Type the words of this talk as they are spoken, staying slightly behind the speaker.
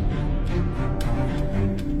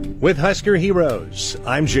With Husker Heroes,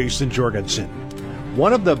 I'm Jason Jorgensen.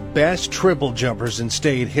 One of the best triple jumpers in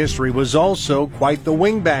state history was also quite the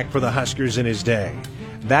wingback for the Huskers in his day.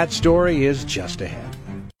 That story is just ahead.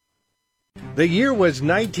 The year was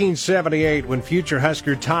 1978 when future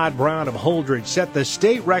Husker Todd Brown of Holdridge set the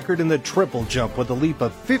state record in the triple jump with a leap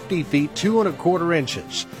of 50 feet 2 1/4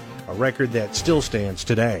 inches, a record that still stands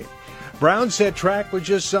today. Brown said track was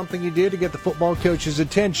just something he did to get the football coach's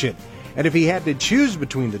attention, and if he had to choose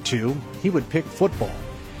between the two, he would pick football.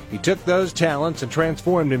 He took those talents and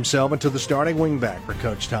transformed himself into the starting wingback for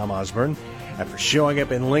Coach Tom Osborne. After showing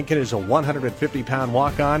up in Lincoln as a 150-pound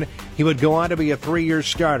walk-on, he would go on to be a 3-year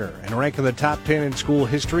starter and rank in the top 10 in school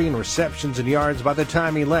history in receptions and yards by the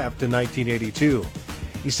time he left in 1982.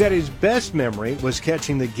 He said his best memory was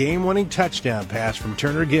catching the game-winning touchdown pass from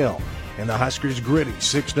Turner Gill in the Huskers' gritty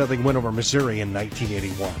 6-0 win over Missouri in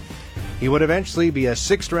 1981. He would eventually be a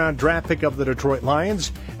 6th-round draft pick of the Detroit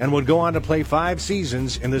Lions and would go on to play 5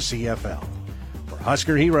 seasons in the CFL. For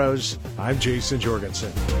Husker Heroes, I'm Jason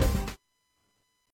Jorgensen.